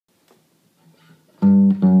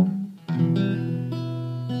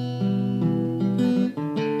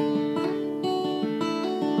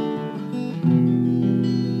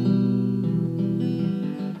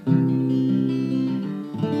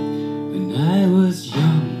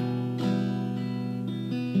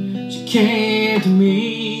came to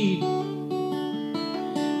me,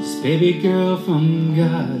 this baby girl from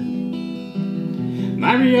God,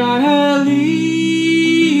 my Brianna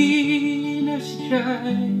Lee. Now she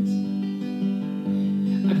cries,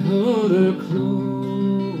 I'd hold her close.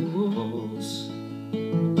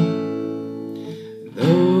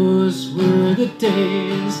 Those were the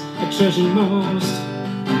days I treasured most.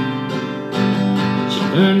 She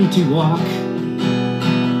learned to walk,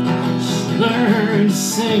 she learned to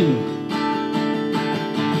sing.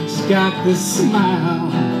 She's got this smile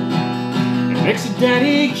that makes her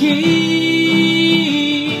daddy king.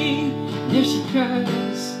 Yeah, she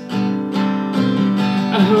cries,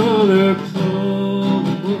 I hold her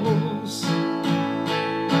close.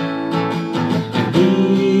 And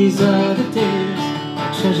these are the days I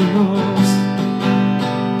treasure most,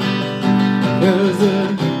 'cause the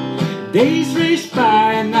days race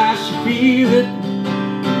by and I should feel it.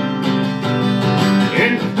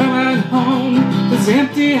 And coming home, this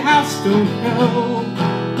empty house don't help.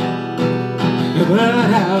 But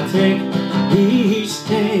I'll take each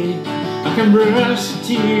day, I can brush the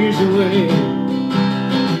tears away.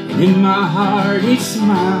 And in my heart, each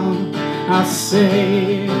smile, I'll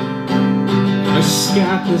say, oh, she's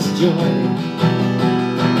got this joy,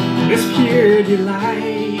 this pure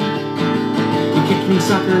delight. We kicking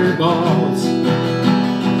soccer balls,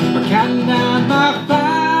 or counting down my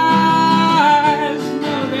fives.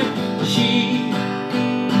 Know that she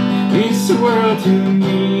means the world to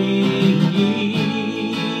me.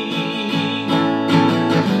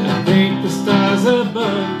 I thank the stars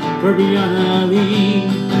above for Brianna Lee.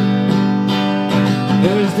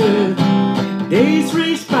 There's the days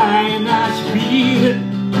race by and I should feel it.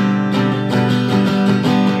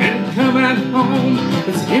 And coming home,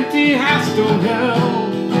 this empty house don't help.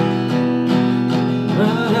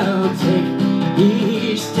 But I'll take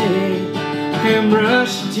each day, I can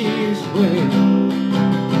brush the tears away.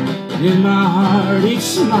 And in my heart, each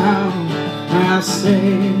smile, I'll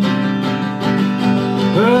say,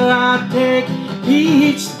 well, I'll take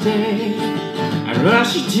each day, I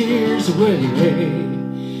brush the tears away.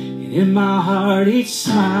 And in my heart, each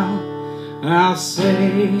smile, I'll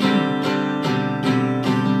say,